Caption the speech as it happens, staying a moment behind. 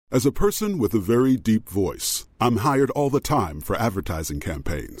As a person with a very deep voice, I'm hired all the time for advertising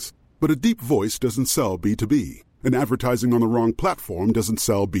campaigns. But a deep voice doesn't sell B2B, and advertising on the wrong platform doesn't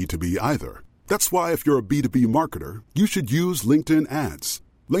sell B2B either. That's why if you're a B2B marketer, you should use LinkedIn ads.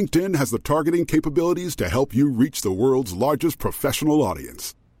 LinkedIn has the targeting capabilities to help you reach the world's largest professional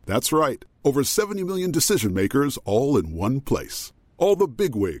audience. That's right, over 70 million decision makers all in one place. All the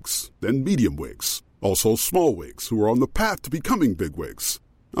big wigs, then medium wigs, also small wigs who are on the path to becoming big wigs.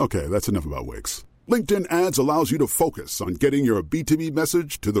 Okay, that's enough about wigs. LinkedIn ads allows you to focus on getting your B2B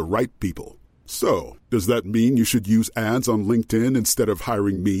message to the right people. So, does that mean you should use ads on LinkedIn instead of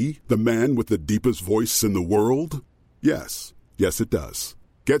hiring me, the man with the deepest voice in the world? Yes. Yes, it does.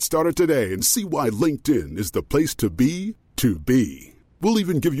 Get started today and see why LinkedIn is the place to be to be. We'll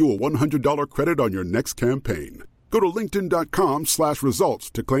even give you a $100 credit on your next campaign. Go to linkedin.com/results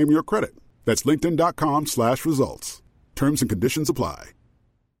to claim your credit. That's linkedin.com/results. Terms and conditions apply.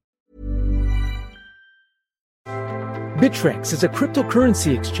 Bittrex is a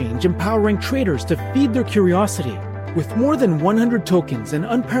cryptocurrency exchange empowering traders to feed their curiosity. With more than 100 tokens and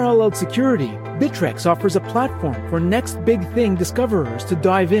unparalleled security, Bittrex offers a platform for next big thing discoverers to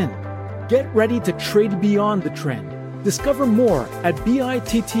dive in. Get ready to trade beyond the trend. Discover more at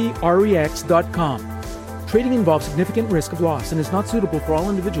bittrex.com. Trading involves significant risk of loss and is not suitable for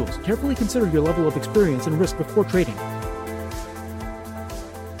all individuals. Carefully consider your level of experience and risk before trading.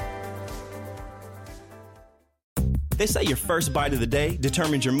 They say your first bite of the day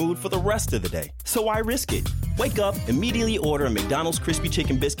determines your mood for the rest of the day. So why risk it? Wake up, immediately order a McDonald's Crispy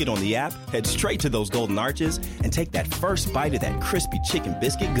Chicken Biscuit on the app, head straight to those golden arches, and take that first bite of that crispy chicken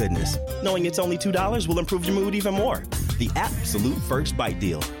biscuit goodness. Knowing it's only $2 will improve your mood even more. The absolute first bite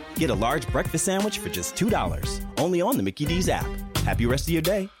deal. Get a large breakfast sandwich for just $2. Only on the Mickey D's app. Happy rest of your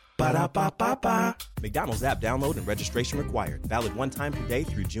day. Ba-da-ba-ba-ba. McDonald's app download and registration required. Valid one time per day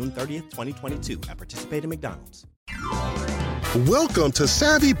through June 30th, 2022 at participating McDonald's. Welcome to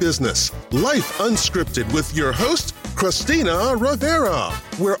Savvy Business, Life Unscripted with your host, Christina Rivera,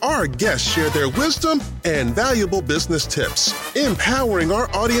 where our guests share their wisdom and valuable business tips, empowering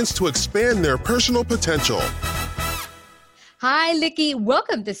our audience to expand their personal potential. Hi, Likky.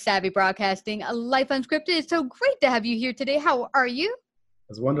 Welcome to Savvy Broadcasting, Life Unscripted. It's so great to have you here today. How are you?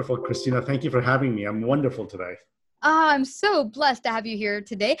 It's wonderful, Christina. Thank you for having me. I'm wonderful today. I'm so blessed to have you here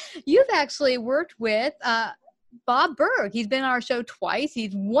today. You've actually worked with Bob Burg. He's been on our show twice.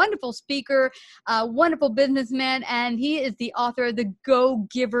 He's a wonderful speaker, wonderful businessman, and he is the author of the Go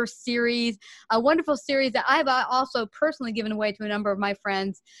Giver series, a wonderful series that I've also personally given away to a number of my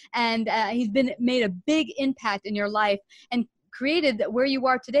friends. And he's made a big impact in your life and created where you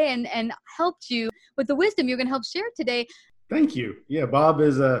are today and helped you with the wisdom you're going to help share today. Thank you. Yeah, Bob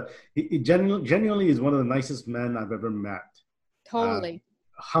is he genuinely is one of the nicest men I've ever met. Totally.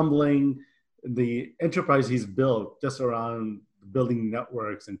 Humbling. The enterprise he's built just around building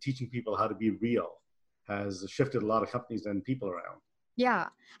networks and teaching people how to be real has shifted a lot of companies and people around. Yeah.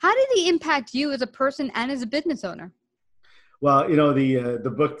 How did he impact you as a person and as a business owner? Well, you know, the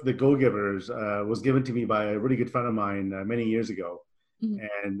book, The Go-Givers, was given to me by a really good friend of mine many years ago. Mm-hmm.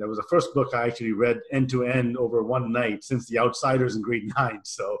 And that was the first book I actually read end to end over one night since The Outsiders in grade 9.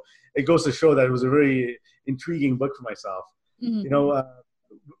 So it goes to show that it was a very intriguing book for myself. Mm-hmm. You know,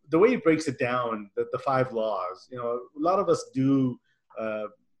 the way it breaks it down, the 5 laws, you know, a lot of us do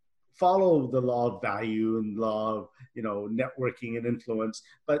follow the law of value and law of, you know, networking and influence.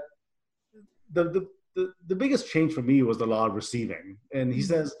 But the biggest change for me was the law of receiving. And he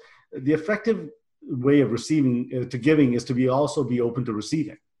says the effective way of receiving to giving is to also be open to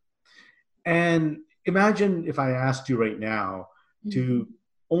receiving. And imagine if I asked you right now to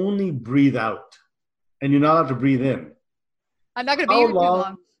only breathe out and you're not allowed to breathe in. I'm not going to be here too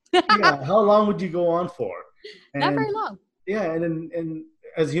long. Yeah, how long would you go on for? And, not very long. Yeah, and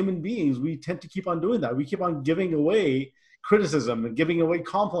as human beings, we tend to keep on doing that. We keep on giving away criticism and giving away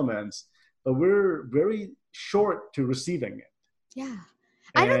compliments, but we're very short to receiving it. Yeah.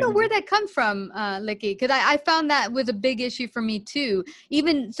 I don't know where that comes from, Likky, because I found that was a big issue for me too.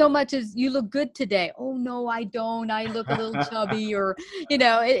 Even so much as you look good today. Oh, no, I don't. I look a little chubby or, you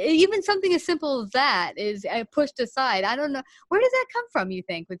know, even something as simple as that is pushed aside. I don't know. Where does that come from, you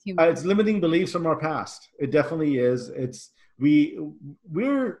think, with humans? It's limiting beliefs from our past. It definitely is. It's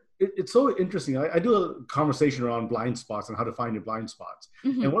so interesting. I do a conversation around blind spots and how to find your blind spots.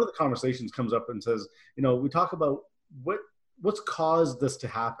 Mm-hmm. And one of the conversations comes up and says, you know, we talk about what's caused this to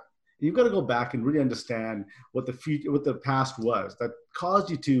happen. And you've got to go back and really understand what the past was that caused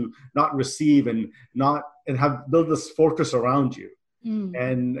you to not receive and have build this fortress around you. Mm.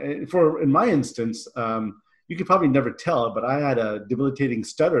 And in my instance, you could probably never tell, but I had a debilitating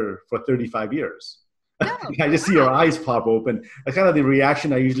stutter for 35 years. No. I just see your eyes pop open. That's kind of the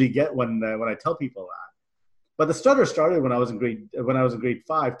reaction I usually get when I tell people that. But the stutter started when I was in grade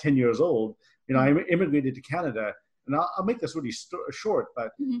 5, 10 years old. You know, I immigrated to Canada, and I'll make this really short.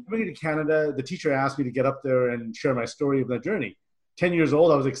 But immigrated to Canada, the teacher asked me to get up there and share my story of the journey. 10 years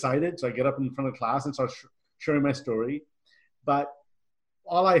old, I was excited, so I get up in front of class and start sharing my story. But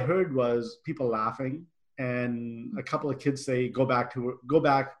all I heard was people laughing, and a couple of kids say, "Go back to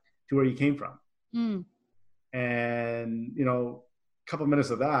where you came from." Mm. And you know, a couple of minutes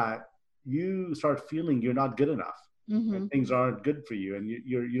of that, you start feeling you're not good enough. And things aren't good for you, and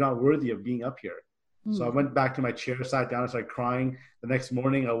you're not worthy of being up here. So I went back to my chair, sat down, and started crying. The next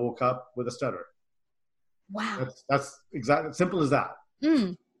morning, I woke up with a stutter. Wow. That's exactly simple as that.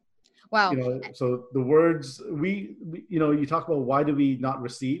 Wow. You know, so the words we you know, you talk about why do we not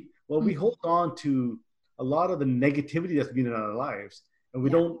receive? Well, we hold on to a lot of the negativity that's been in our lives, and we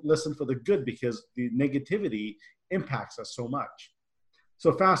don't listen for the good because the negativity impacts us so much.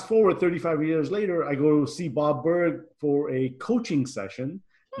 So fast forward 35 years later, I go see Bob Berg for a coaching session.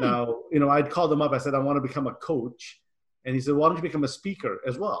 Now, you know, I'd called him up. I said, I want to become a coach. And he said, why don't you become a speaker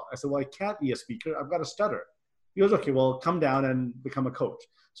as well? I said, well, I can't be a speaker. I've got a stutter. He goes, okay, well, come down and become a coach.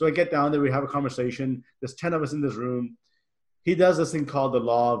 So I get down there. We have a conversation. There's 10 of us in this room. He does this thing called the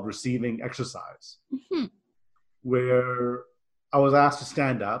law of receiving exercise, where I was asked to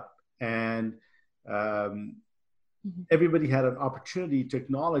stand up, and everybody had an opportunity to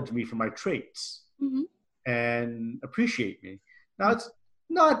acknowledge me for my traits and appreciate me. Now, it's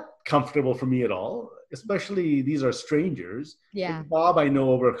not comfortable for me at all, especially these are strangers. Yeah. Like Bob, I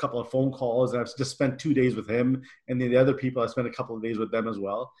know over a couple of phone calls, and I've just spent 2 days with him, and then the other people, I spent a couple of days with them as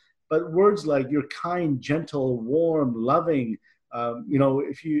well. But words like you're kind, gentle, warm, loving, you know,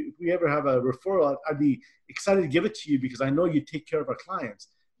 if we ever have a referral, I'd be excited to give it to you because I know you take care of our clients.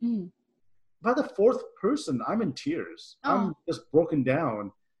 By the fourth person, I'm in tears. I'm just broken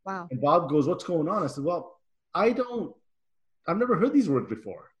down. Wow. And Bob goes, what's going on? I said, well, I've never heard these words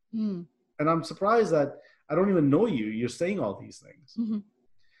before. And I'm surprised that I don't even know you. You're saying all these things.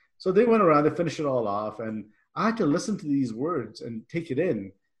 So they went around, they finished it all off, and I had to listen to these words and take it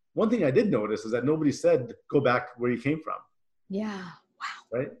in. One thing I did notice is that nobody said, go back where you came from. Yeah.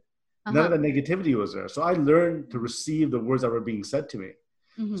 Wow. Right? None of the negativity was there. So I learned to receive the words that were being said to me.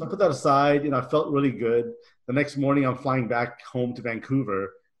 So I put that aside, you know, I felt really good. The next morning I'm flying back home to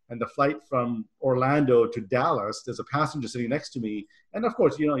Vancouver, and the flight from Orlando to Dallas, there's a passenger sitting next to me. And of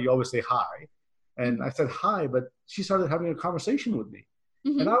course, you know, you always say hi. And I said hi, but she started having a conversation with me.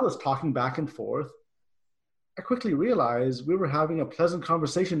 And I was talking back and forth. I quickly realized we were having a pleasant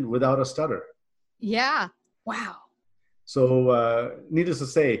conversation without a stutter. Yeah. Wow. So needless to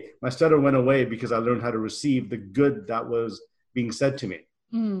say, my stutter went away because I learned how to receive the good that was being said to me.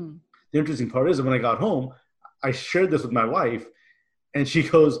 The interesting part is that when I got home, I shared this with my wife, and she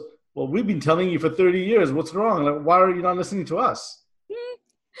goes, well, we've been telling you for 30 years. What's wrong? Like, why are you not listening to us?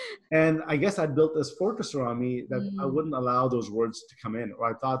 And I guess I built this fortress around me that I wouldn't allow those words to come in, or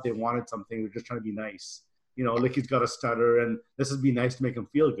I thought they wanted something. They were just trying to be nice. You know, Likky's got a stutter, and this would be nice to make him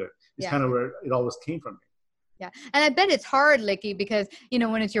feel good. It's kind of where it always came from me. Yeah. And I bet it's hard, Likky, because, you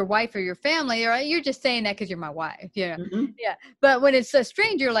know, when it's your wife or your family, right, you're just saying that because you're my wife. Yeah. Yeah. But when it's a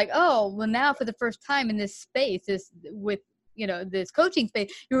stranger, you're like, oh, well, now for the first time in this space, this coaching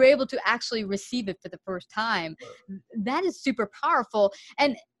space, you're able to actually receive it for the first time. That is super powerful.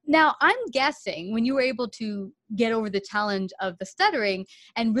 And now I'm guessing when you were able to get over the challenge of the stuttering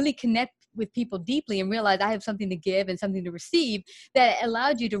and really connect with people deeply and realize I have something to give and something to receive, that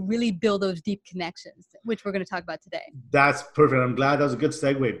allowed you to really build those deep connections, which we're going to talk about today. That's perfect. I'm glad that was a good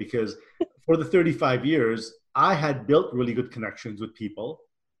segue, because for the 35 years, I had built really good connections with people,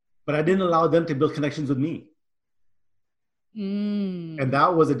 but I didn't allow them to build connections with me. And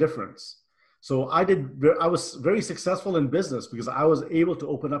that was a difference. So I was very successful in business because I was able to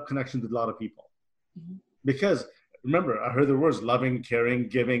open up connections with a lot of people. Because remember, I heard the words loving, caring,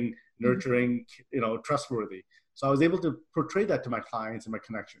 giving, nurturing, you know, trustworthy. So I was able to portray that to my clients and my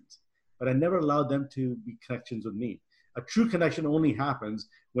connections, but I never allowed them to be connections with me. A true connection only happens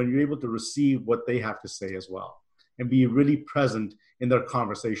when you're able to receive what they have to say as well, and be really present in their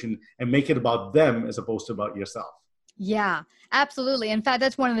conversation and make it about them as opposed to about yourself. Yeah, absolutely. In fact,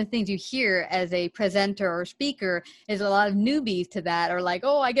 that's one of the things you hear as a presenter or speaker is a lot of newbies to that are like,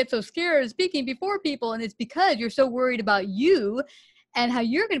 oh, I get so scared of speaking before people. And it's because you're so worried about you and how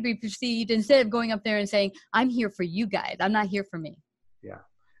you're going to be perceived instead of going up there and saying, I'm here for you guys. I'm not here for me. Yeah.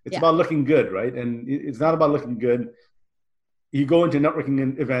 It's about looking good, right? And it's not about looking good. you go into a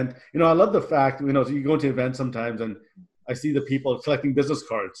networking event. I love the fact, so you go into events sometimes and I see the people collecting business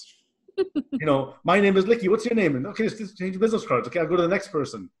cards. My name is Likky. What's your name? And okay, let's change business cards. Okay, I'll go to the next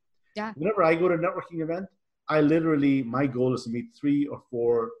person. Yeah. Whenever I go to a networking event, my goal is to meet 3 or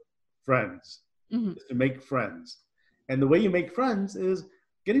 4 friends, is to make friends. And the way you make friends is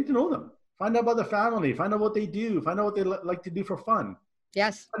getting to know them. Find out about their family. Find out what they do. Find out what they like to do for fun.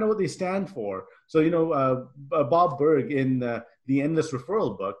 Yes. Find out what they stand for. So, Bob Berg in the Endless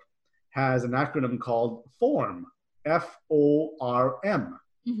Referral book has an acronym called FORM, FORM,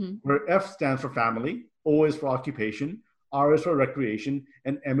 where F stands for family, O is for occupation, R is for recreation,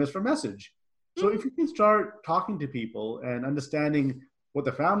 and M is for message. So if you can start talking to people and understanding what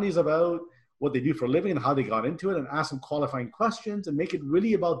the family is about, what they do for a living and how they got into it, and ask them qualifying questions and make it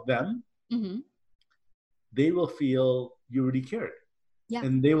really about them, they will feel you really cared. Yeah.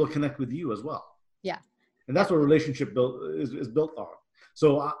 And they will connect with you as well. Yeah. And that's what a relationship is built on.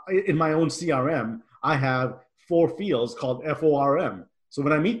 So in my own CRM, I have 4 fields called FORM. So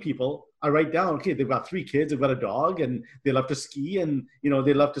when I meet people, I write down, okay, they've got 3 kids, they've got a dog, and they love to ski, and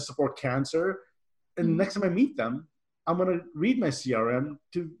they love to support cancer. And next time I meet them, I'm going to read my CRM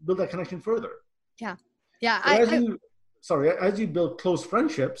to build that connection further. Yeah. Yeah. So as you build close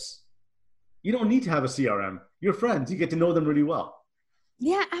friendships, you don't need to have a CRM. You're friends. You get to know them really well.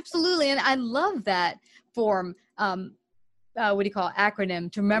 Yeah, absolutely. And I love that form.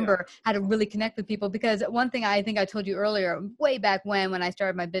 Acronym to remember how to really connect with people. Because one thing I think I told you earlier, way back when I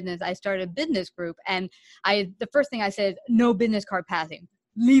started my business, I started a business group, and the first thing I said, no business card passing.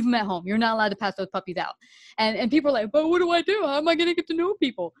 Leave them at home. You're not allowed to pass those puppies out. And people are like, but what do I do? How am I going to get to know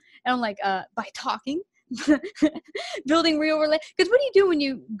people? And I'm like, by talking, building real relationships. Because what do you do when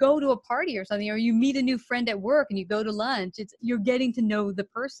you go to a party or something, or you meet a new friend at work and you go to lunch? You're getting to know the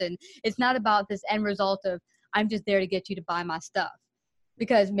person. It's not about this end result of, I'm just there to get you to buy my stuff,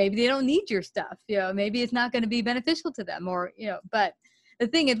 because maybe they don't need your stuff. Maybe it's not going to be beneficial to them, but the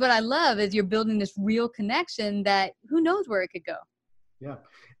thing is, what I love is you're building this real connection that who knows where it could go. Yeah.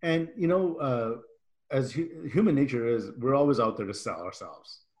 And, as human nature is, we're always out there to sell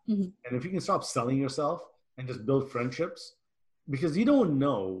ourselves. And if you can stop selling yourself and just build friendships, because you don't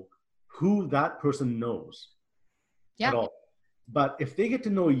know who that person knows at all. But if they get to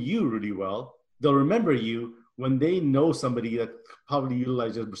know you really well, they'll remember you when they know somebody that probably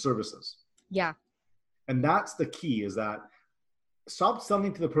utilizes your services. Yeah. And that's the key, is that stop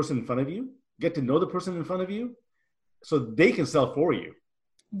selling to the person in front of you, get to know the person in front of you so they can sell for you.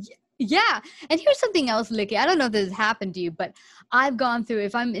 Yeah. And here's something else, Likky. I don't know if this has happened to you, but I've gone through,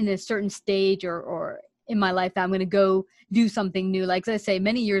 if I'm in a certain stage or in my life that I'm going to go do something new. Like I say,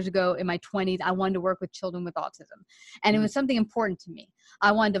 many years ago in my 20s, I wanted to work with children with autism. And it was something important to me.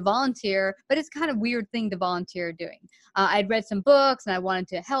 I wanted to volunteer, but it's kind of a weird thing to volunteer doing. I'd read some books and I wanted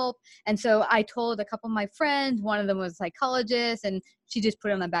to help. And so I told a couple of my friends, one of them was a psychologist, and she just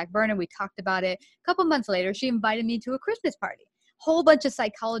put it on the back burner. We talked about it. A couple months later, she invited me to a Christmas party. Whole bunch of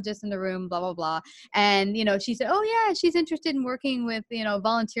psychologists in the room, blah, blah, blah. And, she said, oh yeah, she's interested in working with,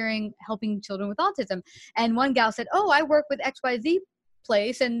 volunteering, helping children with autism. And one gal said, oh, I work with XYZ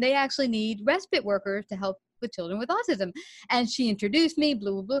place, and they actually need respite workers to help with children with autism. And she introduced me, blah,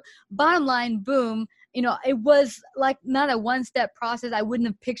 blah, blah. Bottom line, boom. It was like not a one-step process. I wouldn't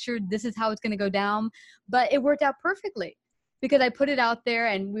have pictured this is how it's going to go down, but it worked out perfectly. Because I put it out there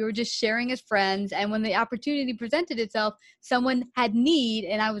and we were just sharing as friends. And when the opportunity presented itself, someone had need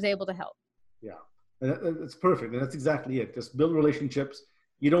and I was able to help. Yeah, and it's perfect. And that's exactly it. Just build relationships.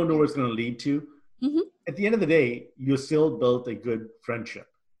 You don't know where it's going to lead to. At the end of the day, you still built a good friendship.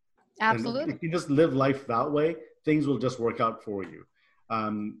 Absolutely. And if you just live life that way, things will just work out for you.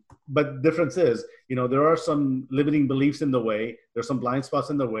 But the difference is, there are some limiting beliefs in the way. There's some blind spots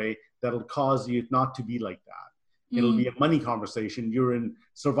in the way that'll cause you not to be like that. It'll be a money conversation. You're in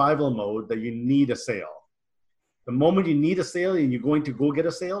survival mode that you need a sale. The moment you need a sale and you're going to go get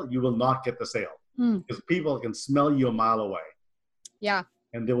a sale, you will not get the sale because people can smell you a mile away. Yeah.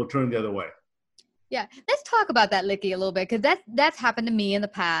 And they will turn the other way. Yeah. Let's talk about that, Likky, a little bit, because that's happened to me in the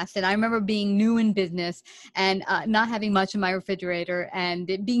past. And I remember being new in business and not having much in my refrigerator and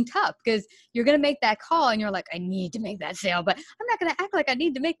it being tough because you're going to make that call and you're like, I need to make that sale, but I'm not going to act like I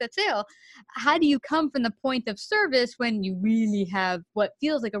need to make that sale. How do you come from the point of service when you really have what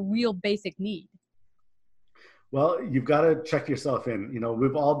feels like a real basic need? Well, you've got to check yourself in.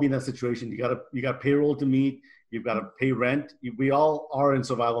 We've all been in that situation. You got payroll to meet. You've got to pay rent. We all are in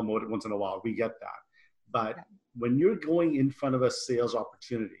survival mode once in a while. We get that. But when you're going in front of a sales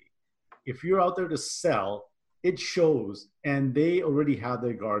opportunity, if you're out there to sell, it shows, and they already have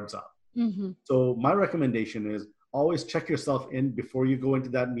their guards up. So my recommendation is always check yourself in before you go into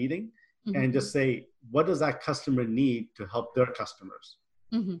that meeting and just say, what does that customer need to help their customers?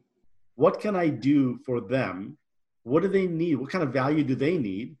 What can I do for them? What do they need? What kind of value do they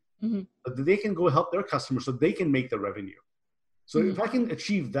need? So that they can go help their customers so they can make the revenue. So if I can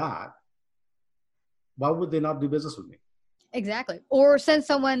achieve that, why would they not do business with me? Exactly. Or send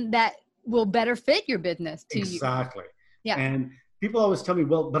someone that will better fit your business to you. Exactly. Yeah. And people always tell me,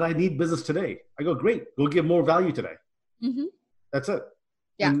 well, but I need business today. I go, great, go give more value today. That's it.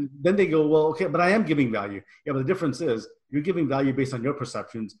 Yeah. And then they go, well, okay, but I am giving value. Yeah, but the difference is you're giving value based on your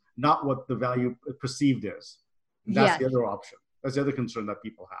perceptions, not what the value perceived is. That's the other option. That's the other concern that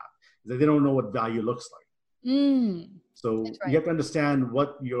people have, is that they don't know what value looks like. So you have to understand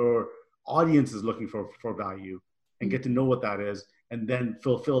what your audience is looking for value and get to know what that is, and then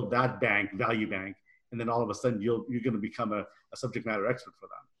fulfill that value bank. And then all of a sudden you're going to become a subject matter expert for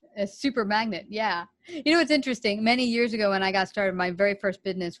them. A super magnet. Yeah. You know, it's interesting. Many years ago when I got started, my very first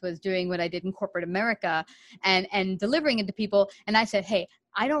business was doing what I did in corporate America and delivering it to people. And I said, hey,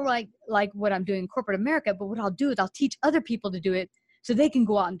 I don't like what I'm doing in corporate America, but what I'll do is I'll teach other people to do it so they can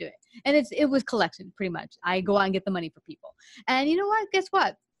go out and do it. And it was collection, pretty much. I go out and get the money for people. And you know what? Guess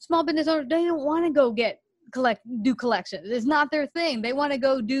what? Small business owners, they don't want to go do collections. It's not their thing. They want to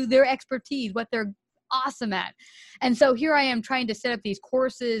go do their expertise, what they're awesome at. And so here I am trying to set up these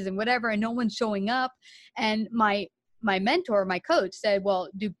courses and whatever, and no one's showing up. And my mentor, my coach said, well,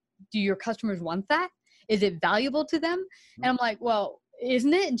 do your customers want that? Is it valuable to them? And I'm like, well,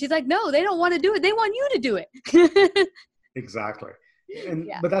 isn't it? And she's like, no, they don't want to do it. They want you to do it. Exactly.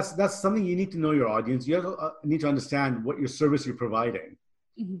 But that's something you need to know your audience. You need to understand what your service you're providing.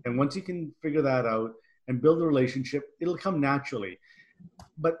 And once you can figure that out and build a relationship, it'll come naturally.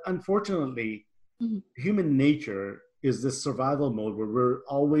 But unfortunately, human nature is this survival mode where we're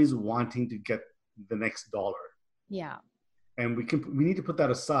always wanting to get the next dollar. Yeah. And we need to put that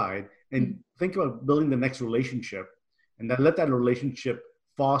aside and think about building the next relationship, and then let that relationship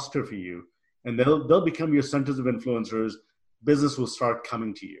foster for you. And they'll become your centers of influencers. Business will start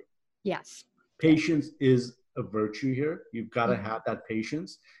coming to you. Yes. Patience is a virtue here. You've got to have that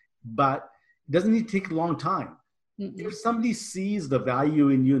patience, but it doesn't need to take a long time. If somebody sees the value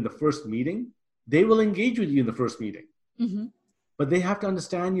in you in the first meeting, they will engage with you in the first meeting. But they have to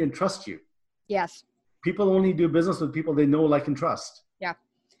understand you and trust you. Yes. People only do business with people they know, like, and trust. Yeah.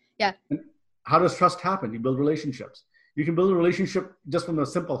 Yeah. And how does trust happen? You build relationships. You can build a relationship just from a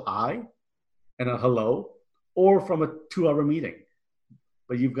simple hi and a hello, or from a 2-hour meeting.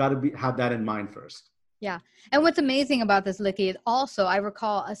 But you've got to have that in mind first. Yeah. And what's amazing about this, Likky, is also I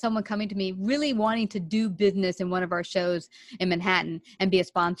recall someone coming to me really wanting to do business in one of our shows in Manhattan and be a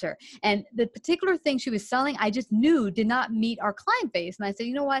sponsor. And the particular thing she was selling, I just knew did not meet our client base. And I said,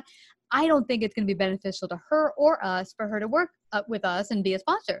 you know what? I don't think it's going to be beneficial to her or us for her to work with us and be a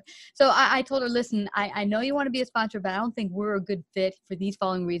sponsor. So I told her, listen, I know you want to be a sponsor, but I don't think we're a good fit for these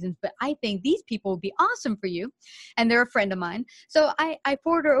following reasons. But I think these people would be awesome for you. And they're a friend of mine. So I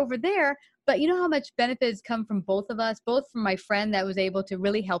forwarded her over there. But you know how much benefits come from both of us, both from my friend that was able to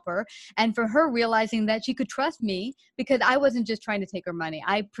really help her, and for her realizing that she could trust me because I wasn't just trying to take her money.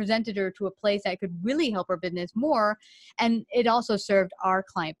 I presented her to a place that could really help her business more. And it also served our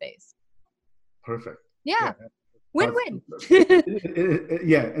client base. Perfect. Yeah. Win-win.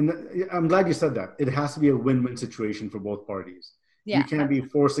 Yeah. And I'm glad you said that. It has to be a win-win situation for both parties. Yeah. You can't be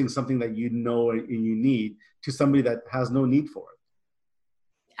forcing something that you know and you need to somebody that has no need for it.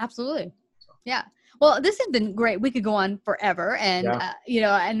 Absolutely. Yeah. Well, this has been great. We could go on forever. And,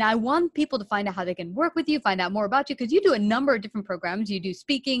 and I want people to find out how they can work with you, find out more about you, because you do a number of different programs. You do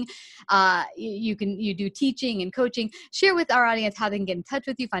speaking, you do teaching and coaching. Share with our audience how they can get in touch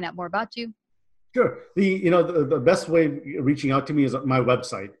with you, find out more about you. Sure. The best way of reaching out to me is my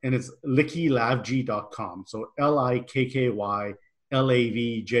website, and it's LikkyLavji.com. So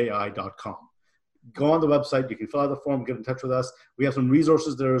LikkyLavji.com. Go on the website. You can fill out the form, get in touch with us. We have some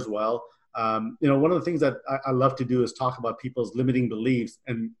resources there as well. One of the things that I love to do is talk about people's limiting beliefs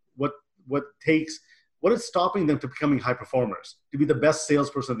and what is stopping them to becoming high performers, to be the best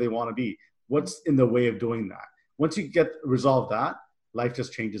salesperson they want to be. What's in the way of doing that? Once you resolve that, life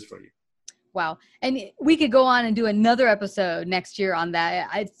just changes for you. Wow. And we could go on and do another episode next year on that.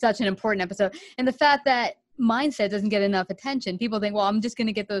 It's such an important episode. And the fact that mindset doesn't get enough attention. People think, well, I'm just going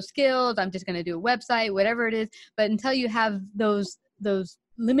to get those skills. I'm just going to do a website, whatever it is. But until you have those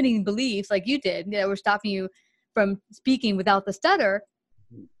limiting beliefs like you did that were stopping you from speaking without the stutter,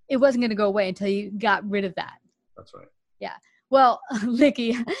 it wasn't going to go away until you got rid of that. That's right. Yeah. Well,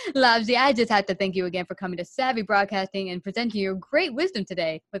 Likky, Lavji, I just had to thank you again for coming to Savvy Broadcasting and presenting your great wisdom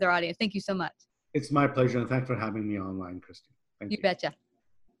today with our audience. Thank you so much. It's my pleasure, and thanks for having me online, Christy. Thank you. You betcha.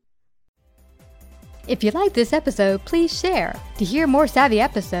 If you like this episode, please share. To hear more savvy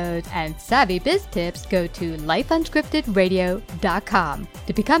episodes and savvy biz tips, go to lifeunscriptedradio.com.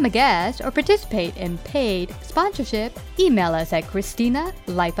 To become a guest or participate in paid sponsorship, email us at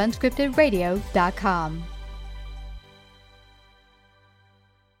christina@lifeunscriptedradio.com.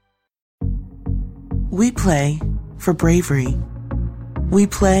 We play for bravery. We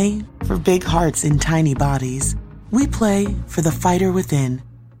play for big hearts in tiny bodies. We play for the fighter within.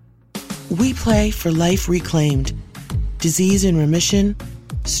 We play for life reclaimed, disease in remission,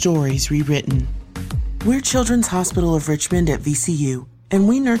 stories rewritten. We're Children's Hospital of Richmond at VCU, and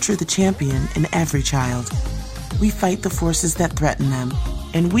we nurture the champion in every child. We fight the forces that threaten them,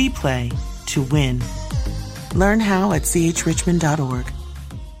 and we play to win. Learn how at chrichmond.org.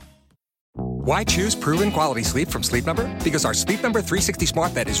 Why choose proven quality sleep from Sleep Number? Because our Sleep Number 360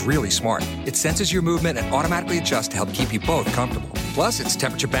 smart bed is really smart. It senses your movement and automatically adjusts to help keep you both comfortable. Plus, it's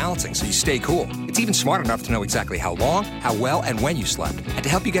temperature balancing so you stay cool. It's even smart enough to know exactly how long, how well, and when you slept, and to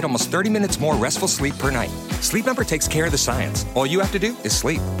help you get almost 30 minutes more restful sleep per night. Sleep Number takes care of the science. All you have to do is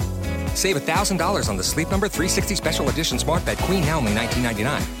sleep. Save $1,000 on the Sleep Number 360 Special Edition Smart Bed Queen now only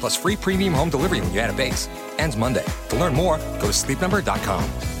 $19.99, plus free premium home delivery when you add a base. Ends Monday. To learn more, go to sleepnumber.com.